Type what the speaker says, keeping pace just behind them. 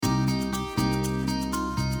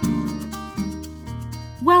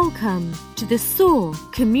Welcome to the SOAR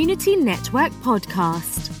Community Network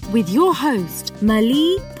podcast with your host,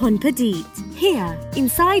 Mali Ponpadit. Here,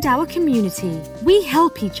 inside our community, we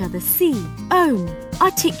help each other see, own,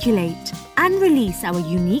 articulate, and release our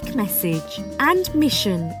unique message and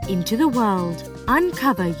mission into the world.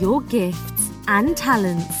 Uncover your gifts and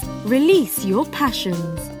talents, release your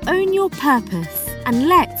passions, own your purpose, and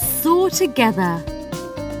let's soar together.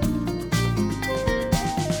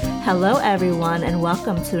 Hello, everyone, and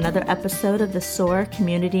welcome to another episode of the SOAR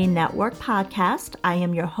Community Network podcast. I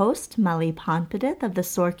am your host, Mali Ponpadit of the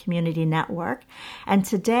SOAR Community Network, and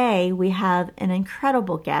today we have an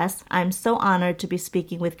incredible guest. I'm so honored to be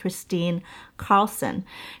speaking with Kristine Carlson.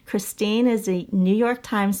 Kristine is a New York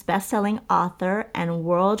Times bestselling author and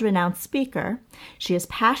world-renowned speaker. She is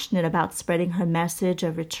passionate about spreading her message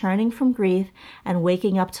of returning from grief and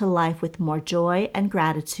waking up to life with more joy and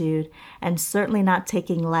gratitude, and certainly not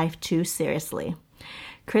taking life too seriously.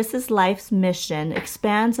 Chris's life's mission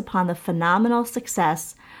expands upon the phenomenal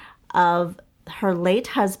success of her late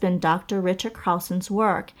husband, Dr. Richard Carlson's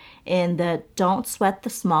work in the Don't Sweat the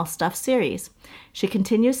Small Stuff series. She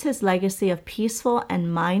continues his legacy of peaceful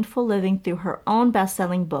and mindful living through her own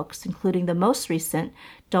best-selling books, including the most recent,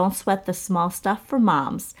 Don't Sweat the Small Stuff for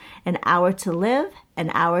Moms, An Hour to Live,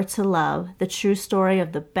 An Hour to Love, the true story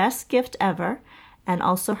of the best gift ever, and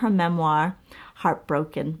also her memoir,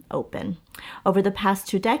 Heartbroken Open. Over the past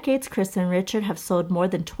 2 decades, Chris and Richard have sold more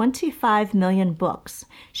than 25 million books.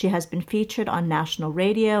 She has been featured on national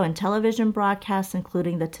radio and television broadcasts,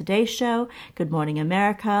 including The Today Show, Good Morning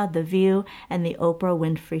America, The View, and The Oprah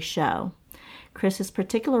Winfrey Show. Chris's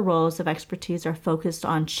particular roles of expertise are focused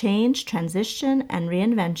on change, transition, and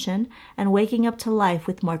reinvention, and waking up to life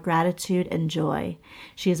with more gratitude and joy.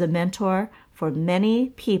 She is a mentor for many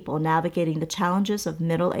people navigating the challenges of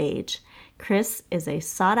middle age. Chris is a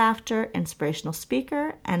sought-after inspirational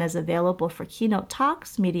speaker and is available for keynote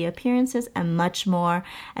talks, media appearances, and much more.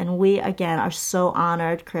 And we, again, are so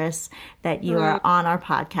honored, Chris, that you are on our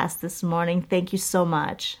podcast this morning. Thank you so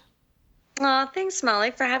much. Thanks, Molly,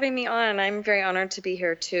 for having me on. I'm very honored to be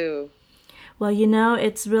here, too. Well, you know,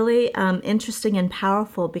 it's really interesting and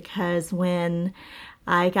powerful because when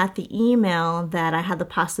I got the email that I had the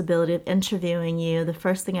possibility of interviewing you, the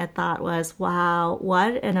first thing I thought was, wow,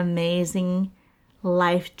 what an amazing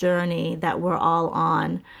life journey that we're all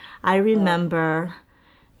on. I remember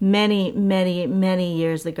many, many, many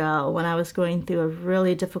years ago when I was going through a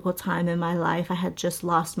really difficult time in my life. I had just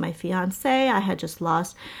lost my fiance. I had just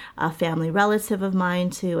lost a family relative of mine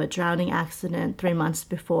to a drowning accident 3 months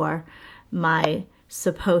before my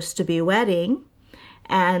supposed-to-be wedding.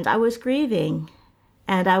 And I was grieving.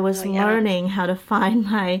 And I was learning how to find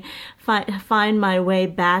my way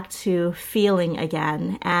back to feeling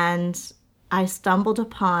again. And I stumbled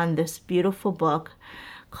upon this beautiful book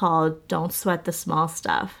called Don't Sweat the Small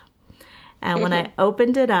Stuff. And when I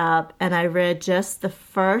opened it up and I read just the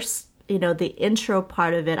first, the intro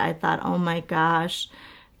part of it, I thought, oh my gosh,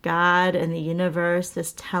 God and the universe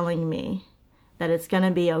is telling me that it's going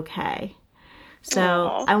to be okay.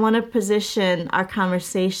 So I want to position our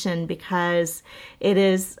conversation because it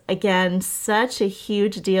is, again, such a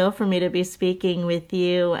huge deal for me to be speaking with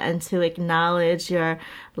you and to acknowledge your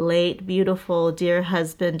late, beautiful, dear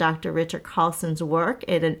husband, Dr. Richard Carlson's work.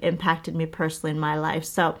 It impacted me personally in my life.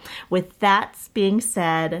 So with that being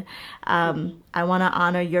said, I want to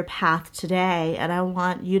honor your path today, and I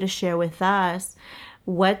want you to share with us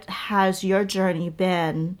what has your journey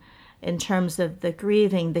been in terms of the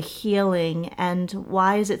grieving, the healing, and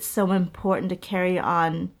why is it so important to carry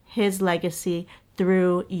on his legacy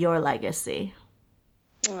through your legacy?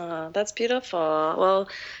 That's beautiful. Well,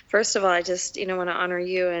 first of all, I just, want to honor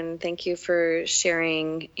you and thank you for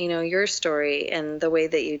sharing, your story and the way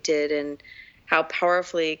that you did and how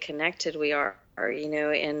powerfully connected we are,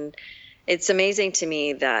 and it's amazing to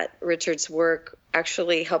me that Richard's work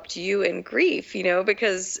actually helped you in grief,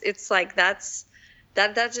 because it's like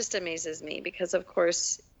that just amazes me because, of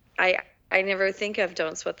course, I never think of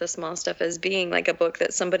Don't Sweat the Small Stuff as being like a book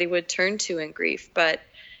that somebody would turn to in grief, but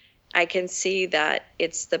I can see that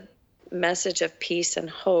it's the message of peace and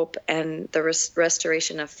hope and the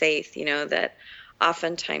restoration of faith, that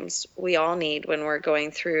oftentimes we all need when we're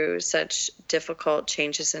going through such difficult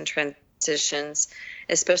changes and transitions,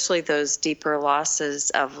 especially those deeper losses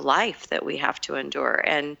of life that we have to endure.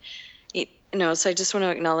 And so I just want to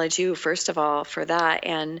acknowledge you, first of all, for that.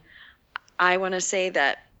 And I want to say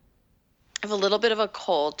that I have a little bit of a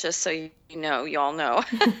cold, just so y'all know.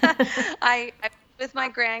 I was with my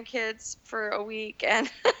grandkids for a week,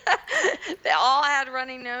 and they all had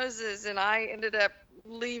runny noses, and I ended up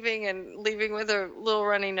leaving with a little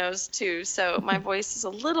runny nose too. So my voice is a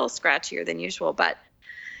little scratchier than usual. But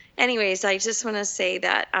anyways, I just want to say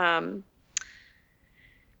that,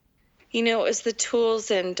 it was the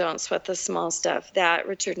tools in Don't Sweat the Small Stuff that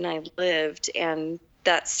Richard and I lived. And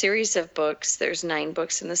that series of books, there's 9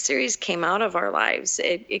 books in the series, came out of our lives.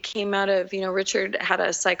 It came out of, Richard had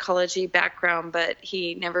a psychology background, but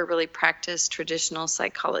he never really practiced traditional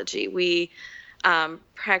psychology. We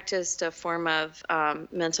practiced a form of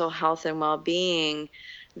mental health and well-being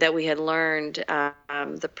that we had learned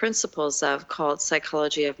the principles of, called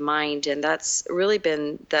psychology of mind. And that's really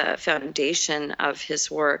been the foundation of his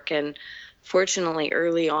work. And fortunately,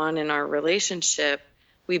 early on in our relationship,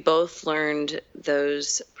 we both learned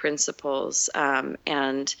those principles.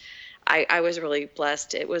 And I was really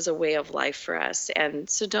blessed. It was a way of life for us. And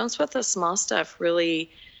so Don't Sweat the Small Stuff really,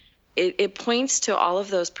 it points to all of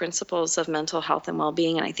those principles of mental health and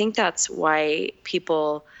well-being. And I think that's why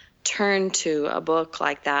people turn to a book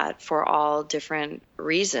like that for all different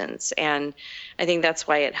reasons. And I think that's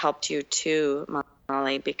why it helped you too,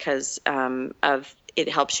 Molly, because it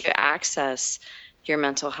helps you access your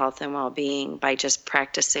mental health and well-being by just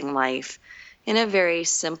practicing life in a very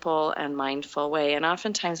simple and mindful way. And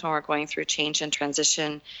oftentimes when we're going through change and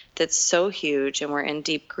transition that's so huge and we're in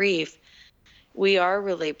deep grief, we are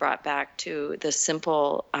really brought back to the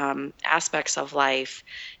simple aspects of life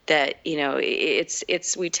that,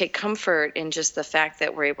 we take comfort in just the fact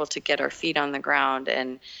that we're able to get our feet on the ground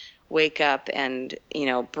and wake up and,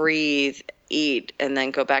 breathe, eat, and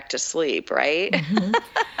then go back to sleep, right? Mm-hmm.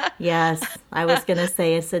 Yes, I was going to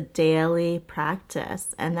say it's a daily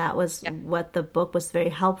practice. And that was what the book was very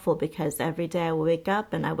helpful, because every day I would wake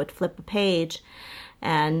up and I would flip a page,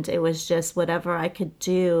 and it was just whatever I could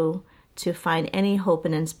do to find any hope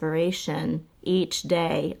and inspiration each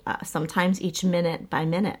day, sometimes each minute by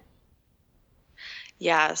minute.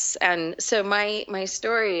 Yes. And so my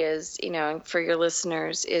story is, for your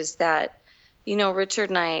listeners, is that, Richard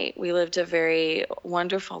and I, we lived a very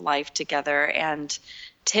wonderful life together. And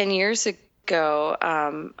 10 years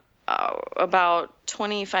ago, about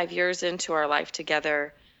 25 years into our life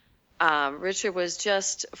together, Richard was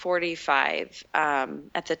just 45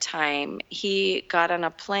 at the time. He got on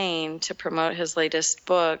a plane to promote his latest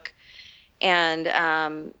book,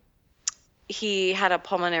 and he had a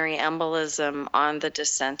pulmonary embolism on the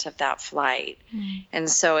descent of that flight. Mm. And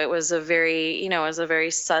so it was a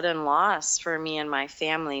very sudden loss for me and my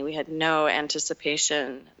family. We had no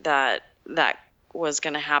anticipation that was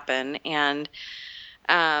going to happen. And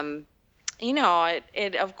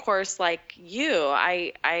it of course, like you,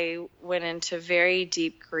 I went into very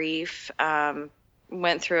deep grief,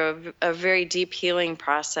 went through a very deep healing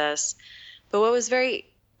process. But what was very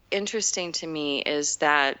interesting to me is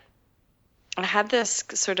that I had this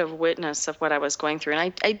sort of witness of what I was going through.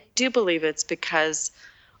 And I do believe it's because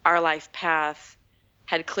our life path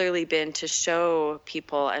had clearly been to show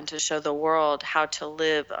people and to show the world how to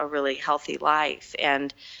live a really healthy life.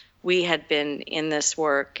 And we had been in this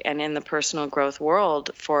work and in the personal growth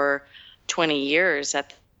world for 20 years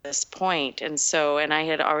at this point. And I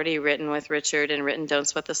had already written with Richard and written Don't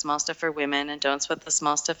Sweat the Small Stuff for Women and Don't Sweat the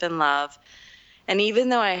Small Stuff in Love. And even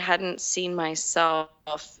though I hadn't seen myself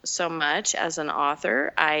so much as an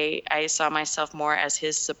author, I saw myself more as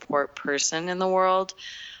his support person in the world.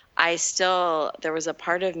 There was a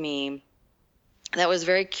part of me that was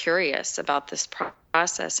very curious about this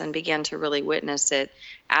process and began to really witness it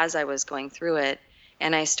as I was going through it.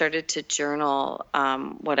 And I started to journal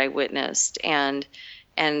what I witnessed, and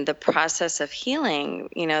the process of healing,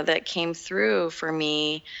 that came through for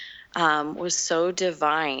me was so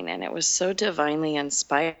divine, and it was so divinely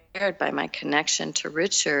inspired by my connection to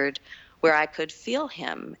Richard, where I could feel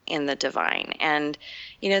him in the divine. And,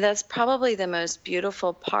 that's probably the most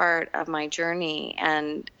beautiful part of my journey,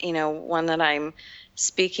 and, one that I'm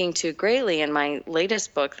speaking to greatly in my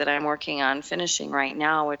latest book that I'm working on finishing right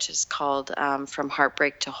now, which is called From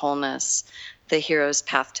Heartbreak to Wholeness, The Hero's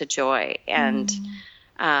Path to Joy. And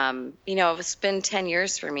it's been 10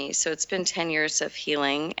 years for me. So it's been 10 years of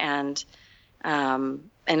healing, and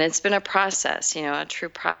it's been a process, a true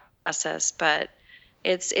process, but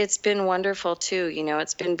it's been wonderful too.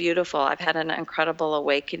 It's been beautiful. I've had an incredible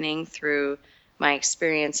awakening through my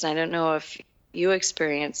experience. And I don't know if you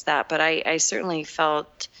experienced that, but I certainly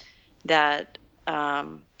felt that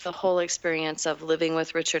the whole experience of living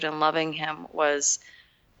with Richard and loving him was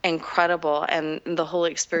incredible, and the whole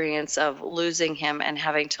experience of losing him and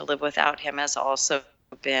having to live without him has also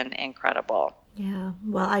been incredible. Yeah,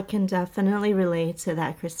 well, I can definitely relate to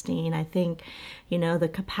that, Christine. I think, the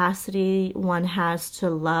capacity one has to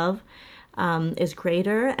love is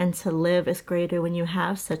greater, and to live is greater when you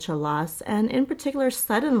have such a loss, and in particular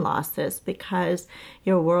sudden losses, because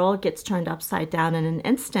your world gets turned upside down in an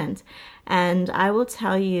instant. And I will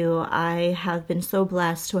tell you, I have been so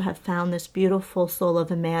blessed to have found this beautiful soul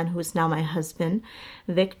of a man who is now my husband,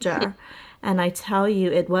 Victor. And I tell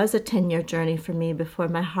you, it was a 10-year journey for me before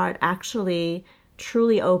my heart actually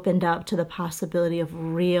truly opened up to the possibility of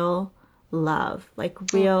real love,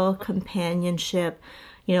 like real companionship,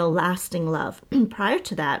 lasting love. Prior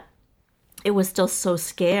to that, it was still so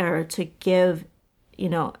scared to give,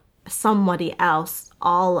 somebody else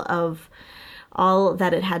all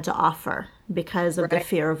that it had to offer because of the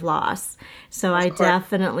fear of loss. So I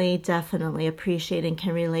definitely appreciate and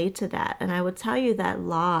can relate to that. And I would tell you that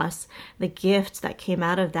loss, the gift that came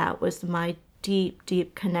out of that was my deep,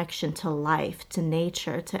 deep connection to life, to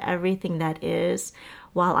nature, to everything that is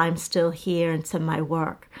while I'm still here, and to my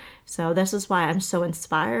work. So this is why I'm so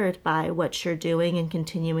inspired by what you're doing and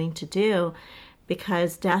continuing to do,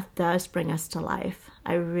 because death does bring us to life.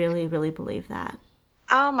 I really, really believe that.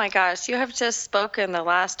 Oh my gosh, you have just spoken the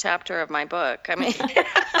last chapter of my book. I mean,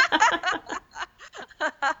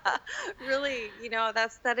 really,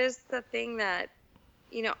 that is the thing that,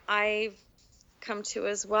 I've come to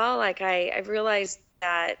as well. Like I've realized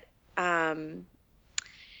that when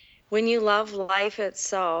you love life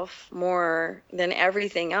itself more than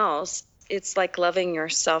everything else, it's like loving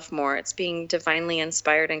yourself more. It's being divinely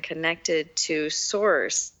inspired and connected to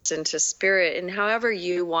source and to spirit, and however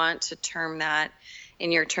you want to term that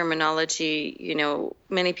in your terminology.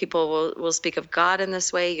 Many people will speak of God in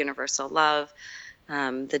this way, universal love,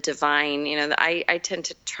 the divine. I tend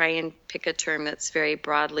to try and pick a term that's very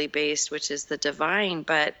broadly based, which is the divine,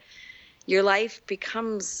 but your life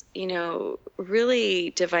becomes,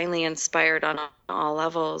 really divinely inspired on all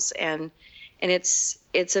levels. And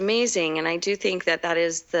it's amazing. And I do think that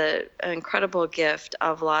is the incredible gift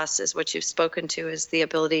of loss, is what you've spoken to, is the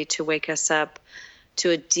ability to wake us up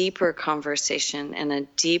to a deeper conversation and a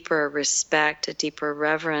deeper respect, a deeper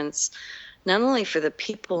reverence, not only for the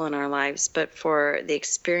people in our lives, but for the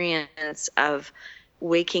experience of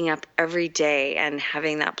waking up every day and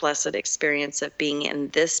having that blessed experience of being in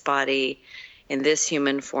this body, in this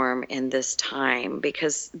human form, in this time.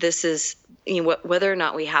 Because this is, whether or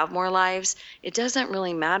not we have more lives, it doesn't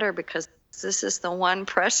really matter, because this is the one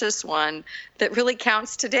precious one that really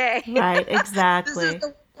counts today. Right, exactly. This is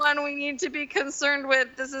the one we need to be concerned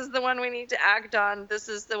with. This is the one we need to act on. This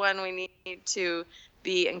is the one we need to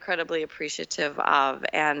be incredibly appreciative of.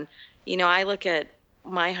 And, I look at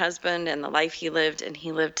my husband and the life he lived, and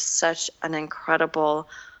he lived such an incredible,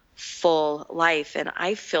 full life. And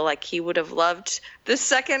I feel like he would have loved the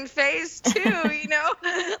second phase too,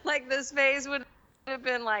 like this phase would have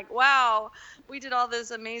been like, wow, we did all this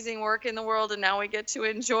amazing work in the world, and now we get to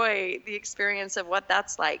enjoy the experience of what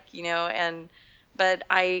that's like, but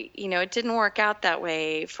it didn't work out that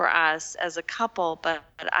way for us as a couple, but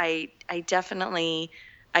I've definitely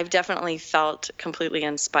felt completely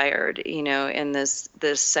inspired, in this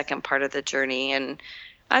second part of the journey. And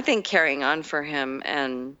I think carrying on for him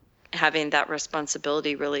and having that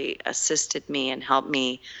responsibility really assisted me and helped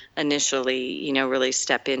me initially, really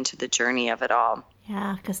step into the journey of it all.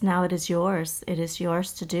 Yeah, because now it is yours. It is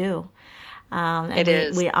yours to do. And it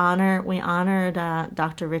is. We honored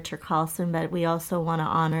Dr. Richard Carlson, but we also want to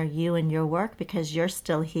honor you and your work, because you're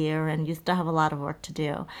still here and you still have a lot of work to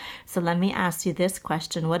do. So let me ask you this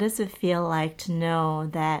question. What does it feel like to know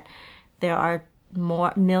that there are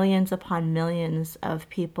millions upon millions of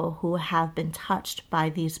people who have been touched by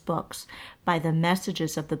these books, by the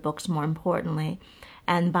messages of the books, more importantly,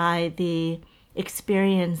 and by the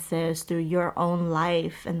experiences through your own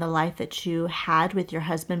life and the life that you had with your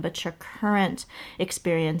husband, but your current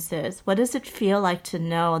experiences? What does it feel like to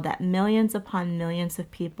know that millions upon millions of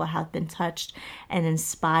people have been touched and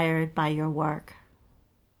inspired by your work?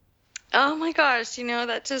 Oh my gosh,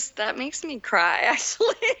 that makes me cry,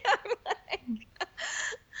 actually.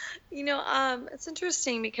 It's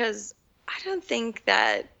interesting, because I don't think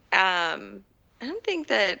that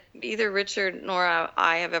either Richard nor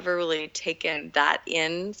I have ever really taken that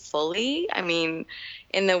in fully. I mean,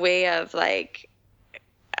 in the way of like,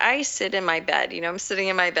 I sit in my bed, I'm sitting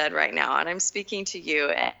in my bed right now and I'm speaking to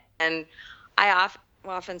you, and I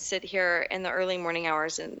often sit here in the early morning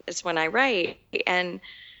hours, and it's when I write. And,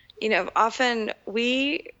 often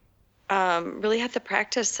we really have the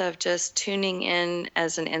practice of just tuning in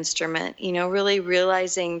as an instrument, really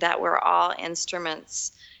realizing that we're all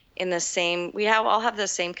instruments in the same, all have the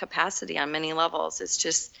same capacity on many levels. It's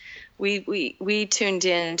just, we tuned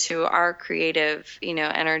into our creative,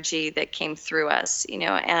 energy that came through us,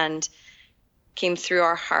 and came through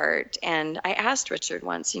our heart. And I asked Richard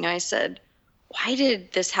once, I said, why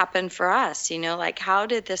did this happen for us? Like, how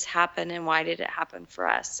did this happen and why did it happen for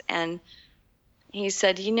us? And he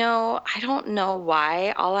said, I don't know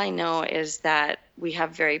why. All I know is that we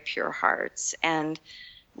have very pure hearts, and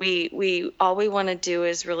we all we want to do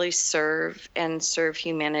is really serve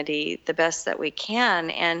humanity the best that we can.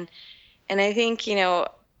 And I think,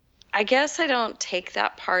 I guess I don't take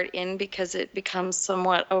that part in because it becomes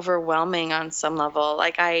somewhat overwhelming on some level.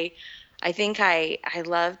 Like I think I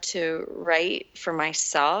love to write for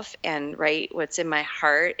myself and write what's in my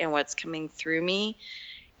heart and what's coming through me.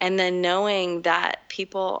 And then knowing that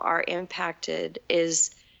people are impacted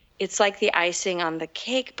it's like the icing on the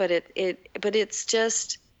cake, but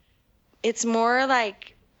it's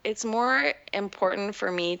more important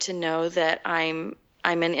for me to know that I'm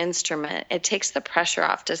an instrument. It takes the pressure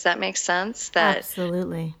off. Does that make sense?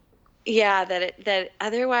 Absolutely. Yeah, that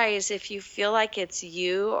otherwise, if you feel like it's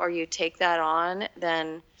you or you take that on,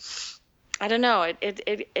 then I don't know.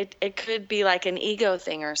 It could be like an ego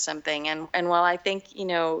thing or something. And while I think,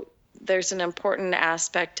 there's an important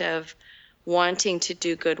aspect of wanting to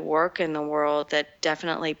do good work in the world that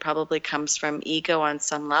definitely probably comes from ego on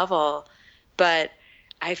some level, but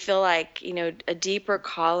I feel like, a deeper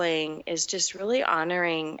calling is just really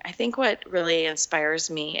honoring. I think what really inspires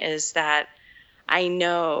me is that I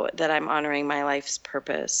know that I'm honoring my life's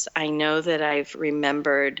purpose. I know that I've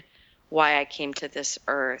remembered why I came to this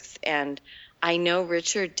earth, and I know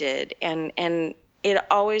Richard did. And it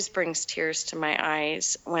always brings tears to my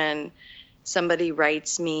eyes when somebody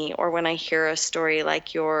writes me or when I hear a story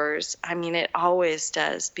like yours. I mean, it always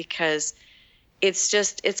does, because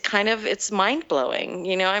it's mind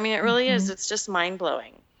blowing. I mean, it really is. It's just mind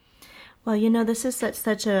blowing. Well, this is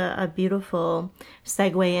such a beautiful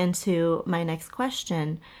segue into my next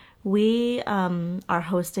question. We are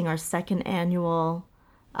hosting our second annual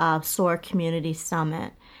SOAR Community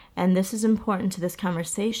Summit. And this is important to this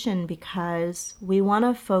conversation because we want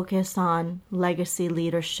to focus on legacy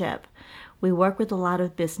leadership. We work with a lot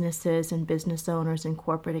of businesses and business owners and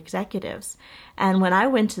corporate executives. And when I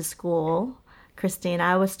went to school, Christine,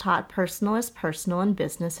 I was taught personal is personal and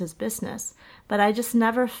business is business. But I just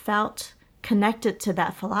never felt connected to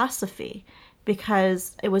that philosophy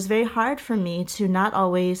because it was very hard for me to not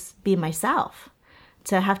always be myself,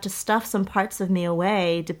 to have to stuff some parts of me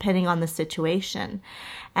away depending on the situation.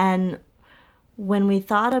 And when we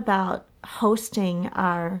thought about hosting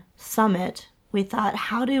our summit, we thought,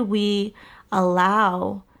 how do we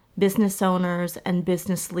allow business owners and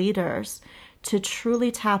business leaders to truly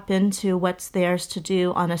tap into what's theirs to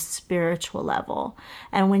do on a spiritual level?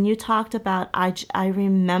 And when you talked about, I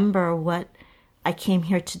remember what I came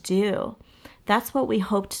here to do, that's what we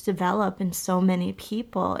hope to develop in so many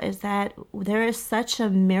people, is that there is such a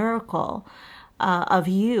miracle of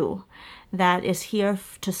you that is here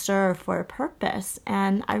to serve for a purpose.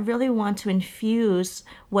 And I really want to infuse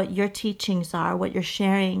what your teachings are, what you're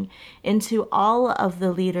sharing, into all of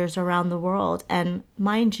the leaders around the world. And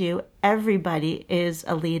mind you, everybody is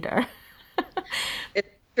a leader. It's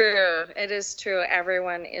true. It is true.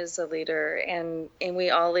 Everyone is a leader, and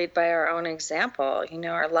we all lead by our own example.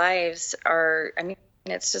 Our lives are,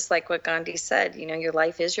 it's just like what Gandhi said, your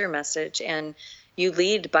life is your message, and you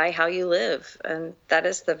lead by how you live. And that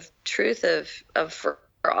is the truth of for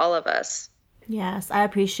all of us. Yes, I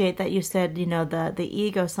appreciate that you said, the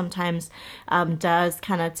ego sometimes does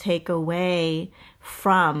kind of take away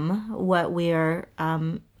from what we're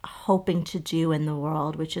hoping to do in the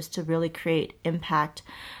world, which is to really create impact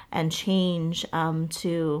and change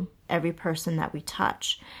to every person that we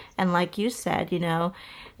touch. And like you said,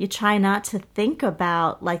 you try not to think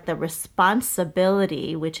about like the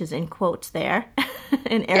responsibility, which is in quotes there,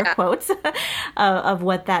 in air quotes, of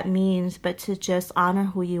what that means, but to just honor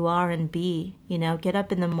who you are and be, get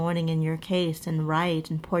up in the morning in your case and write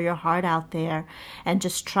and pour your heart out there and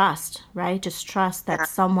just trust, right? Just trust that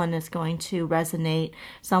someone is going to resonate,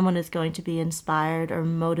 someone is going to be inspired or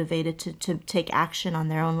motivated to take action on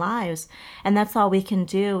their own lives. And that's all we can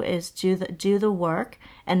do is do the work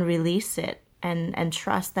and release it and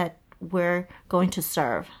trust that we're going to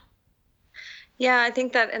serve. Yeah, I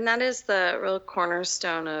think that is the real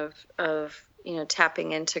cornerstone of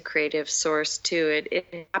tapping into creative source too.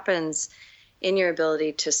 It happens in your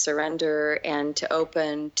ability to surrender and to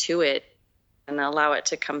open to it and allow it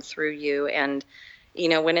to come through you. And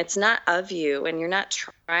when it's not of you and you're not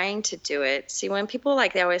trying to do it. See, when people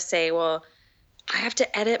they always say, well, I have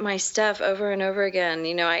to edit my stuff over and over again.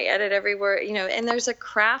 I edit every word, and there's a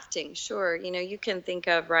crafting. Sure. You can think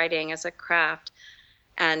of writing as a craft,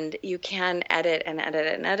 and you can edit and edit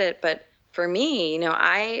and edit, but for me,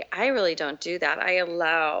 I really don't do that.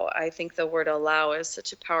 I think the word allow is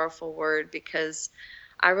such a powerful word, because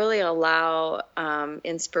I really allow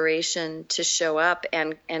inspiration to show up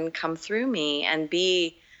and come through me and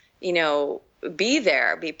be, be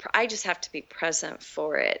there. I just have to be present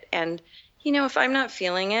for it. And, if I'm not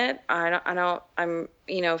feeling it, I'm,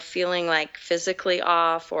 feeling like physically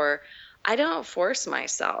off, or I don't force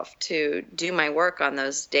myself to do my work on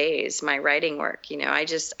those days, my writing work.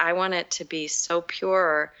 I want it to be so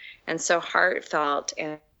pure and so heartfelt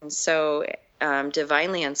and so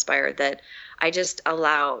divinely inspired that I just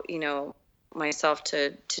allow, myself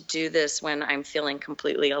to do this when I'm feeling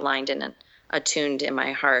completely aligned and attuned in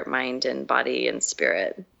my heart, mind, and body and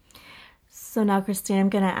spirit. So now, Christine, I'm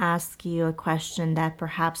going to ask you a question that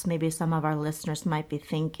perhaps maybe some of our listeners might be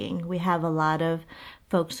thinking. We have a lot of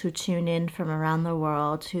folks who tune in from around the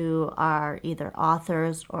world who are either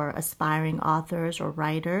authors or aspiring authors or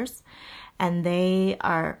writers, and they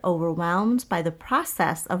are overwhelmed by the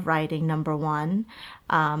process of writing, number one,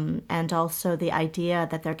 and also the idea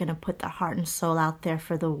that they're going to put their heart and soul out there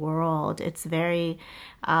for the world. It's very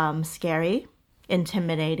scary,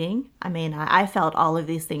 intimidating. I mean, I felt all of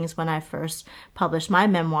these things when I first published my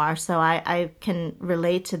memoir, so I can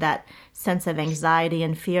relate to that sense of anxiety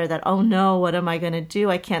and fear that, oh no, what am I going to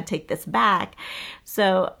do? I can't take this back.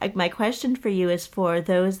 So my question for you is for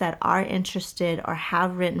those that are interested or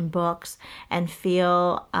have written books and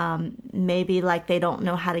feel maybe like they don't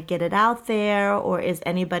know how to get it out there, or is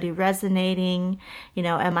anybody resonating?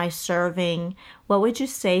 Am I serving? What would you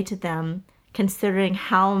say to them, considering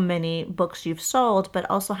how many books you've sold, but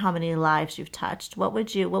also how many lives you've touched? What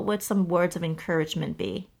would some words of encouragement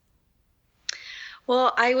be?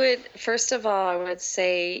 Well, first of all, I would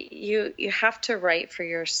say you have to write for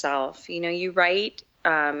yourself. You write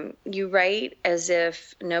as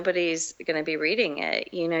if nobody's going to be reading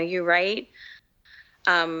it. You write,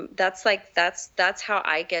 that's how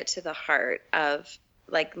I get to the heart of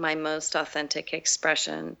like my most authentic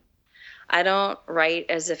expression. I don't write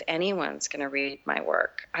as if anyone's going to read my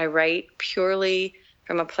work. I write purely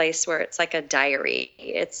from a place where it's like a diary.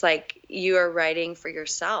 It's like you are writing for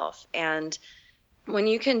yourself. And when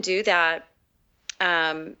you can do that,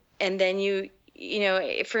 and then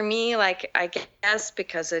for me, like, I guess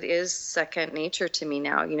because it is second nature to me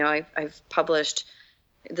now, I've published,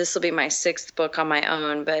 this will be my 6th book on my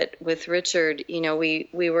own, but with Richard, we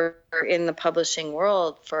were in the publishing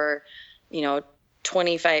world for,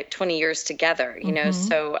 20 years together,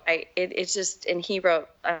 so it's just, and he wrote,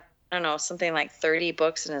 I don't know, something like 30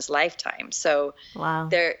 books in his lifetime. So wow.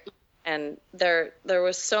 There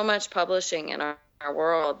was so much publishing in our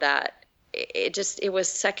world that it was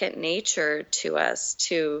second nature to us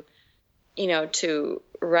to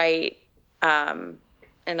write, and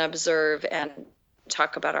observe and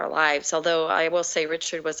talk about our lives. Although I will say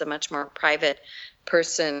Richard was a much more private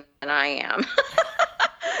person than I am.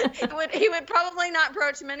 He would probably not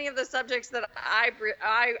broach many of the subjects that I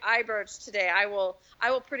broach today. I will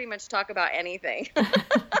pretty much talk about anything,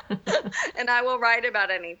 and I will write about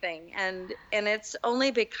anything. And it's only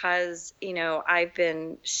because I've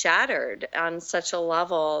been shattered on such a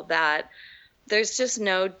level that there's just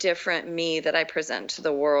no different me that I present to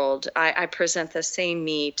the world. I present the same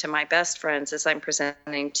me to my best friends as I'm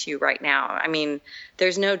presenting to you right now. I mean,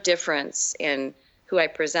 there's no difference in who I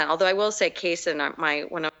present. Although I will say, Kason,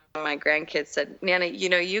 one of my grandkids said, Nana,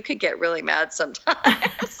 you could get really mad sometimes. And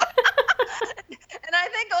I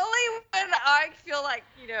think only when I feel like,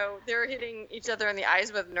 they're hitting each other in the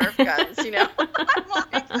eyes with Nerf guns, I'm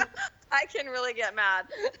like, I can really get mad.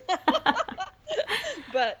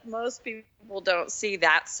 But most people don't see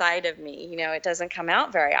that side of me. It doesn't come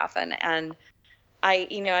out very often. And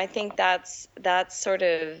I think that's sort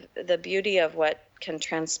of the beauty of what can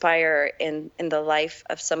transpire in the life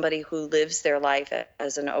of somebody who lives their life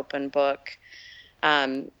as an open book.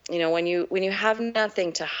 When you have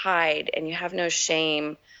nothing to hide and you have no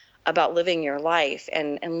shame about living your life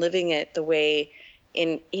and living it the way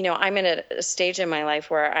I'm in a stage in my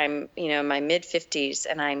life where I'm, in my mid-50s,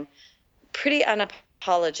 and I'm pretty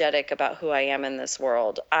unapologetic about who I am in this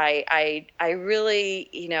world. I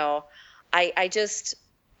really, I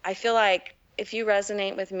feel like if you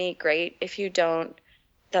resonate with me, great. If you don't,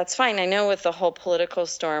 that's fine. I know with the whole political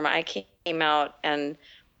storm, I came out and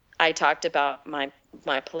I talked about my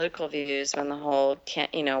political views when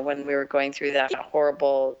when we were going through that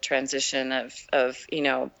horrible transition of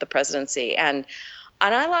the presidency, and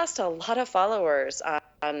I lost a lot of followers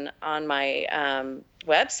on my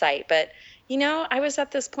website, but I was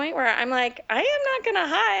at this point where I'm like, I am not going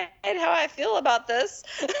to hide how I feel about this.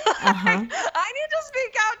 I need to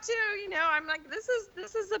speak out too. I'm like,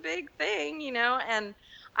 this is a big thing, and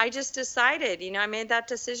I just decided, I made that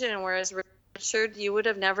decision. Whereas Richard, you would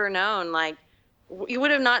have never known, like, you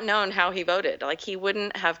would have not known how he voted. Like, he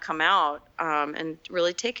wouldn't have come out and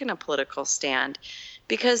really taken a political stand,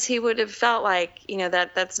 because he would have felt like,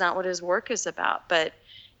 that's not what his work is about. But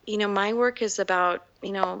my work is about,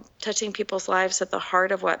 touching people's lives at the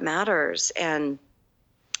heart of what matters. And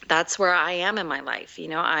that's where I am in my life.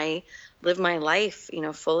 I live my life,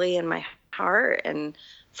 fully in my heart and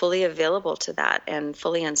fully available to that and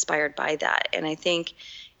fully inspired by that. And I think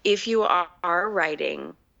if you are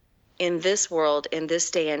writing in this world, in this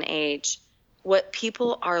day and age, what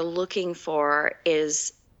people are looking for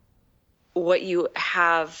is what you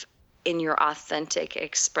have in your authentic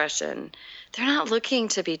expression. They're not looking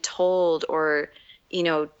to be told or,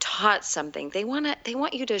 taught something. They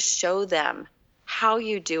want you to show them how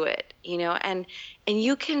you do it, and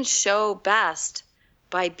you can show best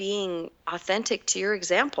by being authentic to your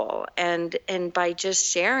example and by just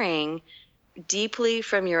sharing deeply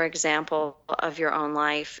from your example of your own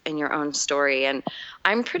life and your own story. And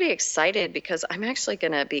I'm pretty excited because I'm actually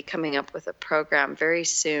going to be coming up with a program very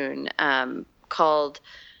soon called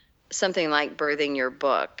something like Birthing Your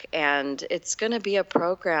Book. And it's going to be a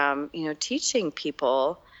program, teaching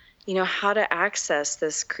people, how to access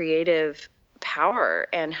this creative power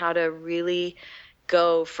and how to really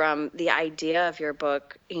go from the idea of your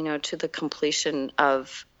book, to the completion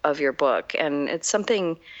of your book. And it's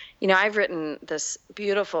something, I've written this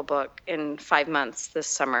beautiful book in 5 months this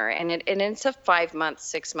summer, and it's a 5 month,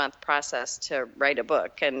 6 month process to write a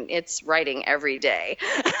book, and it's writing every day.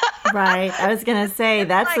 Right. I was gonna say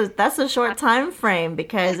that's a short time frame,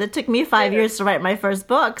 because it took me 5 years to write my first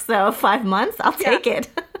book. So 5 months, I'll take it.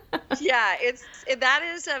 Yeah, that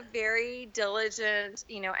is a very diligent,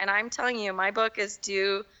 and I'm telling you, my book is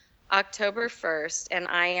due October 1st, and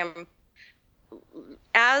I am,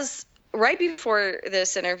 right before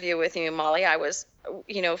this interview with you, Molly, I was,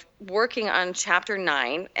 working on chapter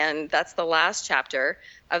 9, and that's the last chapter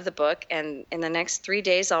of the book. And in the next 3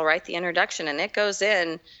 days, I'll write the introduction, and it goes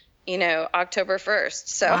in, October 1st.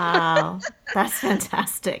 So wow, that's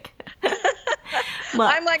fantastic. Well,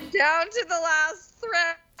 I'm like down to the last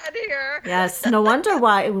thread here. Yes, no wonder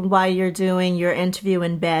why you're doing your interview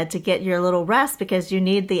in bed, to get your little rest, because you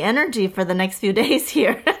need the energy for the next few days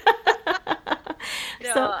here.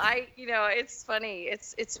 It's funny.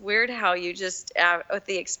 It's weird how you just, with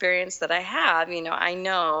the experience that I have,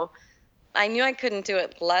 I knew I couldn't do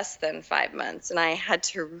it less than 5 months, and I had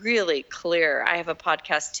to really clear. I have a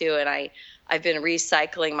podcast too, and I've been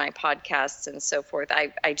recycling my podcasts and so forth.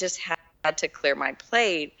 I just had to clear my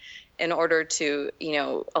plate in order to,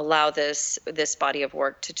 allow this body of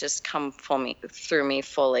work to just come through me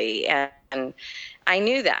fully. And I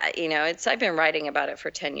knew that, I've been writing about it for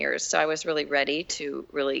 10 years. So I was really ready to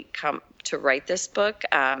really come to write this book,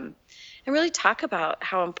 and really talk about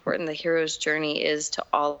how important the hero's journey is to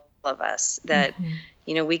all of us, that,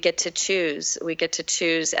 we get to choose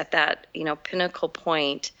at that, pinnacle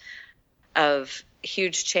point of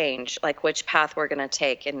huge change, like which path we're going to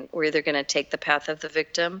take. And we're either going to take the path of the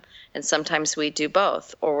victim, and sometimes we do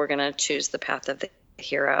both, or we're going to choose the path of the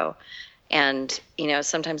hero. And,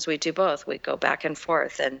 sometimes we do both. We go back and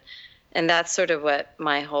forth. And that's sort of what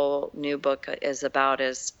my whole new book is about,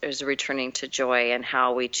 is returning to joy, and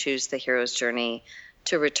how we choose the hero's journey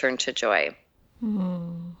to return to joy.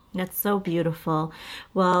 That's so beautiful.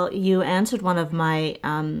 Well, you answered one of my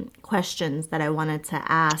questions that I wanted to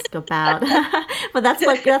ask about, but that's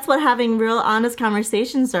what having real, honest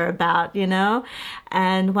conversations are about,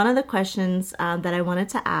 And one of the questions that I wanted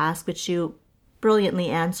to ask, which you brilliantly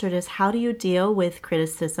answered, is how do you deal with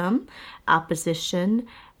criticism, opposition,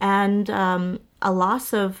 and a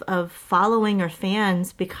loss of following or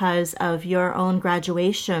fans because of your own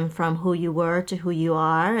graduation from who you were to who you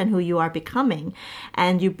are and who you are becoming.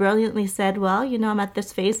 And you brilliantly said, well, I'm at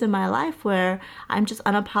this phase in my life where I'm just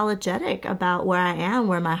unapologetic about where I am,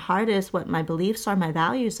 where my heart is, what my beliefs are, my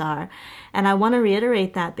values are. And I want to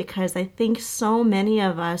reiterate that, because I think so many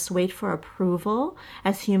of us wait for approval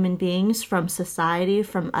as human beings from society,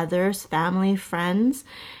 from others, family, friends,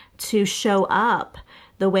 to show up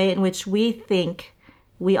the way in which we think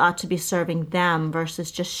we ought to be serving them,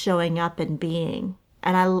 versus just showing up and being.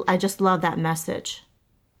 And I just love that message.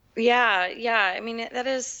 Yeah. I mean, that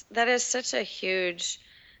is such a huge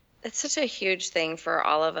thing for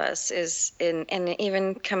all of us, and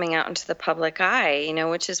even coming out into the public eye,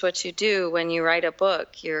 which is what you do when you write a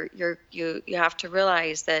book. You have to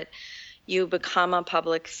realize that, you become a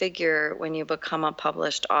public figure when you become a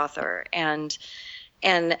published author. And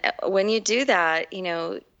when you do that,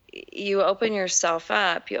 you open yourself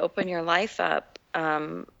up, you open your life up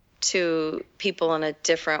to people in a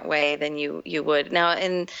different way than you would. Now,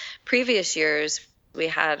 in previous years, we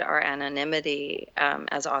had our anonymity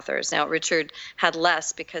as authors. Now, Richard had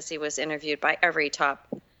less because he was interviewed by every top,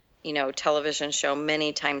 television show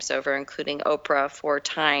many times over, including Oprah 4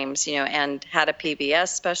 times, and had a PBS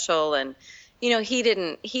special. And,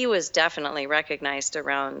 he was definitely recognized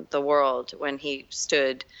around the world when he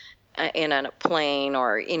stood in a plane,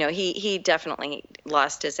 or he definitely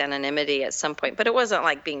lost his anonymity at some point, but it wasn't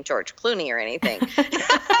like being George Clooney or anything.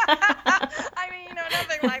 I mean,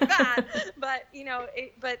 nothing like that. But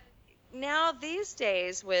but now these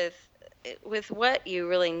days, with what you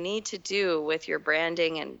really need to do with your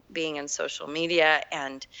branding and being in social media,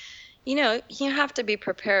 and you have to be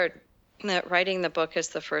prepared that writing the book is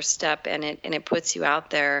the first step, and it puts you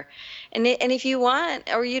out there. And if you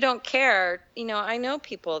want, or you don't care, I know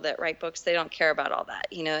people that write books, they don't care about all that,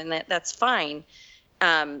 and that's fine.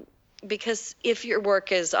 Because if your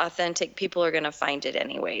work is authentic, people are going to find it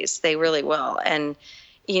anyways. They really will. And,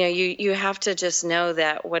 you have to just know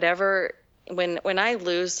that whatever, when I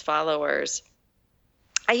lose followers,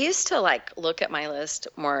 I used to look at my list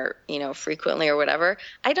more, frequently or whatever.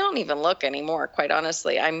 I don't even look anymore, quite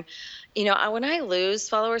honestly. When I lose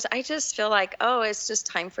followers, I just feel like, it's just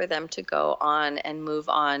time for them to go on and move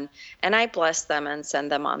on. And I bless them and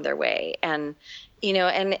send them on their way. And,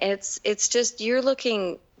 and it's just, you're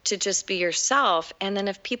looking to just be yourself. And then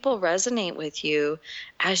if people resonate with you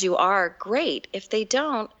as you are, great. If they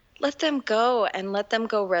don't, let them go, and let them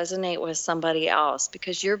go resonate with somebody else,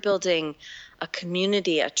 because you're building a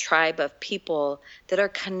community, a tribe of people that are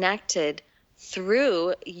connected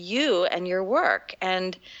through you and your work.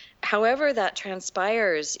 And however that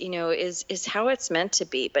transpires, is how it's meant to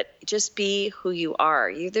be. But just be who you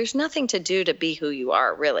are. There's nothing to do to be who you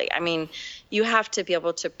are, really. I mean, you have to be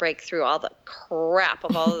able to break through all the crap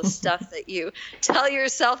of all the stuff that you tell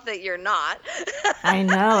yourself that you're not. I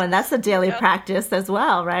know, and that's a daily practice as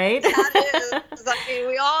well, right? That is. I mean,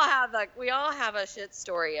 we all have a shit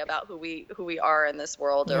story about who we are in this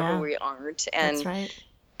world, or who we aren't. And that's right.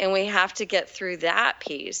 And we have to get through that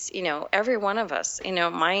piece, every one of us.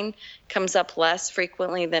 Mine comes up less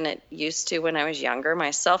frequently than it used to when I was younger. My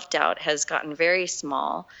self-doubt has gotten very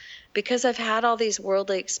small because I've had all these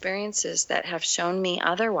worldly experiences that have shown me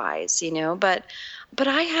otherwise, But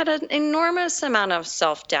I had an enormous amount of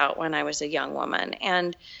self-doubt when I was a young woman.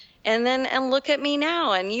 And look at me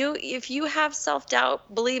now. And if you have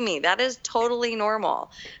self-doubt, believe me, that is totally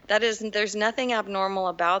normal. There's nothing abnormal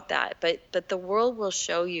about that. But the world will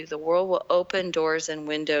show you. The world will open doors and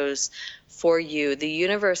windows for you. The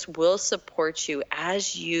universe will support you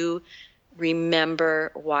as you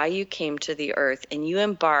remember why you came to the earth, and you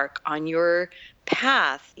embark on your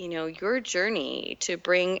path, your journey to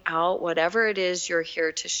bring out whatever it is you're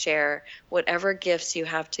here to share, whatever gifts you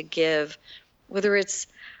have to give, whether it's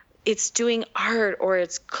doing art, or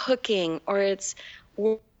it's cooking, or it's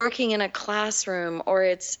working in a classroom, or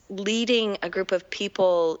it's leading a group of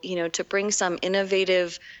people, to bring some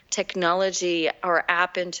innovative technology or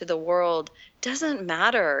app into the world. Doesn't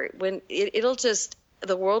matter. When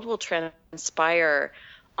the world will transpire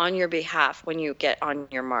on your behalf when you get on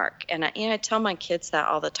your mark. And I tell my kids that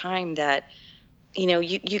all the time, that,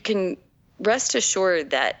 you can rest assured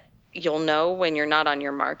that you'll know when you're not on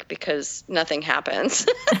your mark, because nothing happens.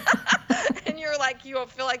 And you'll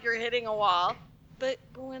feel like you're hitting a wall. But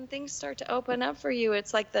when things start to open up for you,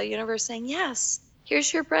 it's like the universe saying, yes,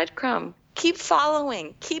 here's your breadcrumb. Keep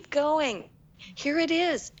following, keep going. Here it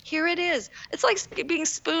is. Here it is. It's like being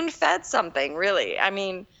spoon-fed something, really. I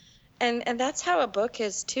mean, and that's how a book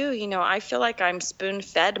is too. I feel like I'm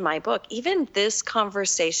spoon-fed my book. Even this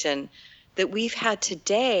conversation that we've had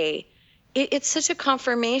today, it's such a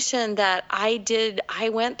confirmation that I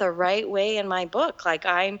went the right way in my book.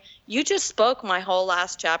 You just spoke my whole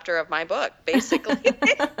last chapter of my book, basically.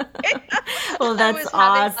 Well, that's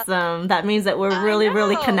awesome. That means that we're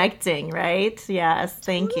really connecting, right? Yes.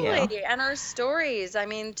 Thank you. And our stories,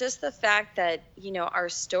 just the fact that, our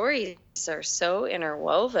stories are so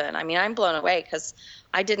interwoven. I'm blown away, because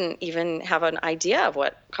I didn't even have an idea of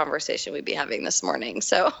what conversation we'd be having this morning.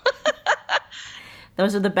 So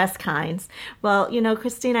those are the best kinds. Well,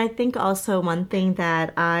 Christine, I think also one thing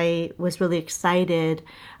that I was really excited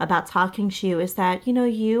about talking to you is that,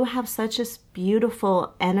 you have such a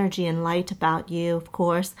beautiful energy and light about you. Of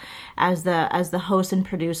course, as the host and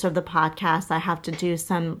producer of the podcast, I have to do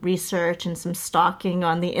some research and some stalking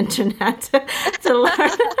on the internet to learn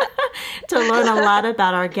to learn a lot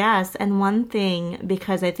about our guests. And one thing,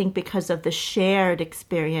 because of the shared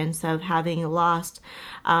experience of having lost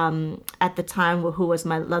at the time who was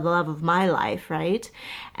the love of my life, right?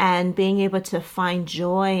 And being able to find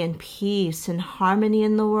joy and peace and harmony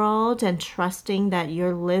in the world, and trusting that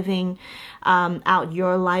you're living out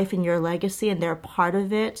your life and your legacy and they're part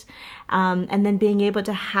of it. And then being able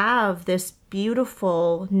to have this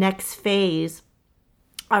beautiful next phase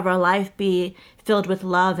of our life be filled with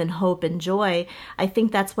love and hope and joy. I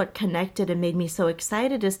think that's what connected and made me so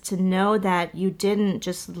excited, is to know that you didn't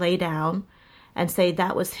just lay down and say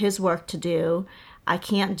that was his work to do. I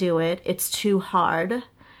can't do it. It's too hard.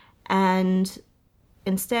 And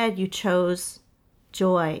instead you chose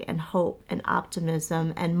joy and hope and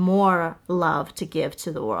optimism and more love to give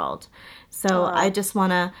to the world. So I just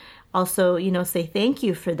want to also, say thank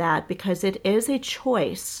you for that, because it is a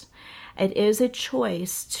choice. It is a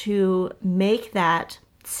choice to make that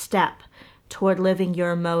step toward living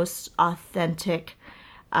your most authentic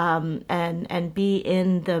and be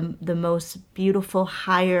in the most beautiful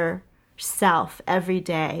higher self every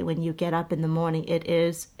day when you get up in the morning. It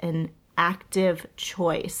is an active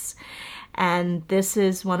choice. And this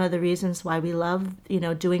is one of the reasons why we love,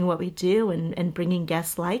 doing what we do and bringing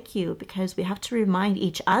guests like you, because we have to remind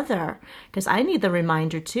each other, because I need the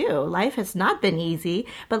reminder too. Life has not been easy,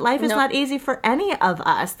 but life is not easy for any of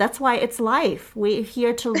us. That's why it's life. We're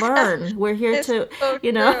here to learn. We're here to, so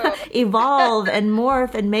evolve and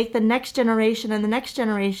morph and make the next generation and the next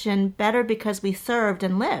generation better because we served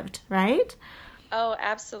and lived, right? Oh,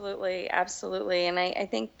 absolutely. Absolutely. And I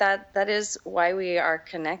think that is why we are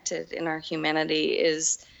connected in our humanity,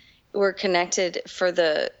 is we're connected for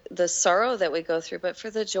the sorrow that we go through, but for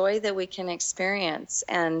the joy that we can experience.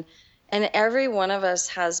 And every one of us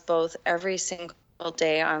has both every single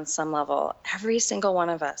day on some level, every single one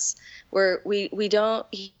of us, where you don't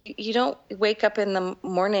wake up in the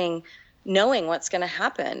morning knowing what's going to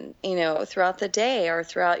happen, throughout the day or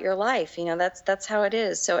throughout your life. That's how it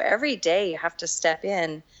is. So every day you have to step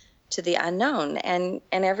in to the unknown. And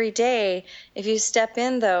every day, if you step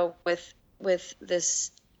in though, with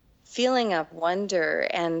this feeling of wonder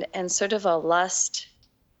and sort of a lust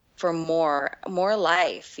for more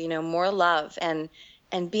life, more love, and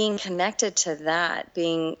being connected to that,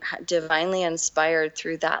 being divinely inspired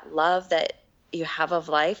through that love that you have of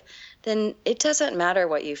life, then it doesn't matter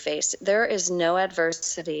what you face. There is no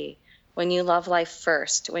adversity when you love life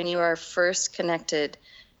first, when you are first connected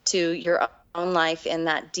to your own life in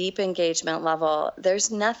that deep engagement level.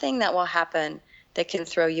 There's nothing that will happen that can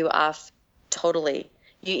throw you off totally.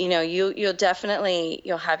 You'll definitely,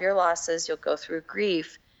 you'll have your losses, you'll go through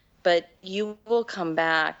grief, but you will come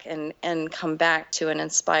back and come back to an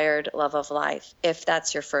inspired love of life if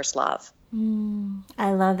that's your first love.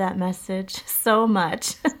 I love that message so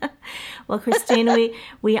much. Well, Christine,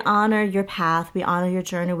 we honor your path. We honor your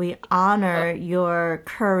journey. We honor your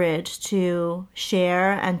courage to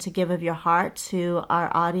share and to give of your heart to our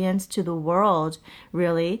audience, to the world,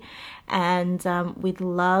 really. And we'd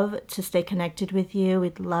love to stay connected with you.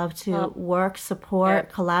 We'd love to work,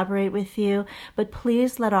 support, collaborate with you. But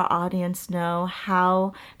please let our audience know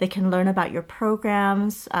how they can learn about your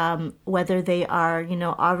programs, whether they are,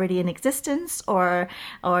 already in existence or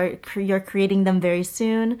you're creating them very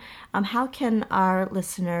soon. How can our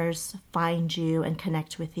listeners find you and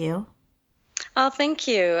connect with you? Oh, thank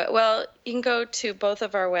you. Well, you can go to both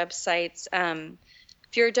of our websites.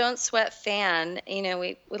 If you're a Don't Sweat fan,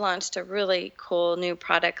 we launched a really cool new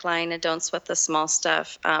product line, a Don't Sweat the Small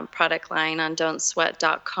Stuff product line on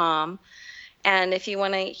don'tsweat.com. And if you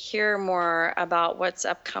want to hear more about what's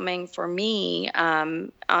upcoming for me,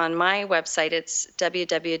 on my website, it's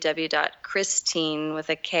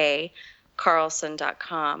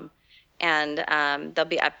www.christinecarlson.com. And there'll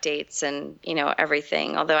be updates and,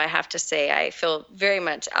 everything. Although I have to say, I feel very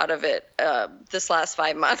much out of it this last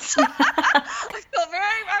 5 months. I feel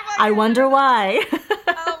I wonder why.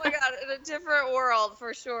 Oh, my God, in a different world,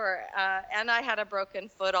 for sure. And I had a broken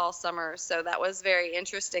foot all summer, so that was very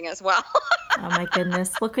interesting as well. Oh, my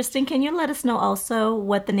goodness. Well, Christine, can you let us know also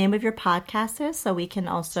what the name of your podcast is so we can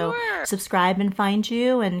also subscribe and find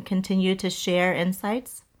you and continue to share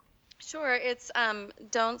insights? Sure. It's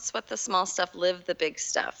Don't Sweat the Small Stuff, Live the Big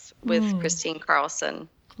Stuff with Christine Carlson.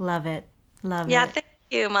 Love it. Love it. Yeah, thank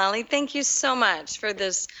you, Molly. Thank you so much for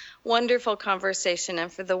this wonderful conversation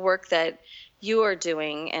and for the work that you are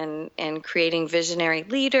doing and creating visionary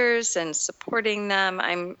leaders and supporting them.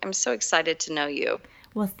 I'm so excited to know you.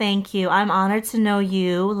 Well, thank you. I'm honored to know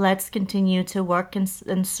you. Let's continue to work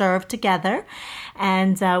and serve together.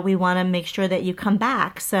 And we want to make sure that you come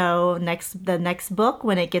back. So the next book,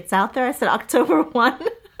 when it gets out there, I said October 1.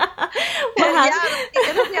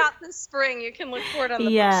 It'll be out this spring. You can look for it on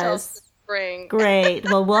the bookshelves this spring. Great.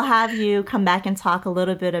 Well, we'll have you come back and talk a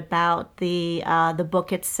little bit about the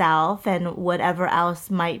book itself and whatever else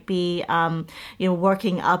might be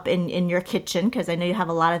working up in your kitchen, because I know you have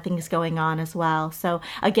a lot of things going on as well. So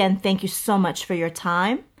again, thank you so much for your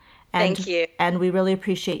time. Thank you. And we really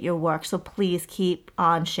appreciate your work. So please keep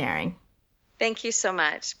on sharing. Thank you so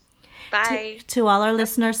much. Bye. To all our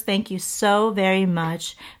listeners, thank you so very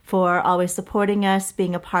much for always supporting us,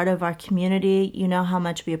 being a part of our community. You know how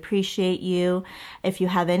much we appreciate you. If you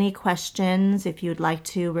have any questions, if you'd like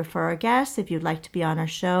to refer a guest, if you'd like to be on our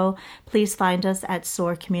show, please find us at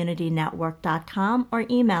soarcommunitynetwork.com or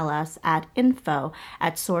email us at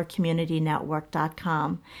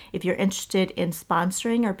info@soarcommunitynetwork.com. If you're interested in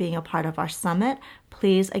sponsoring or being a part of our summit,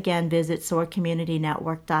 please again visit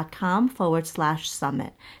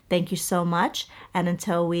soarcommunitynetwork.com/summit. Thank you so much. And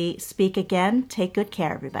until we speak again, take good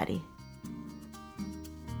care, everybody.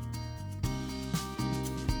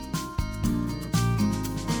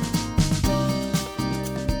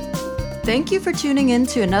 Thank you for tuning in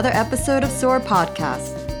to another episode of SOAR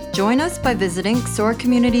Podcast. Join us by visiting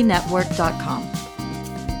soarcommunitynetwork.com.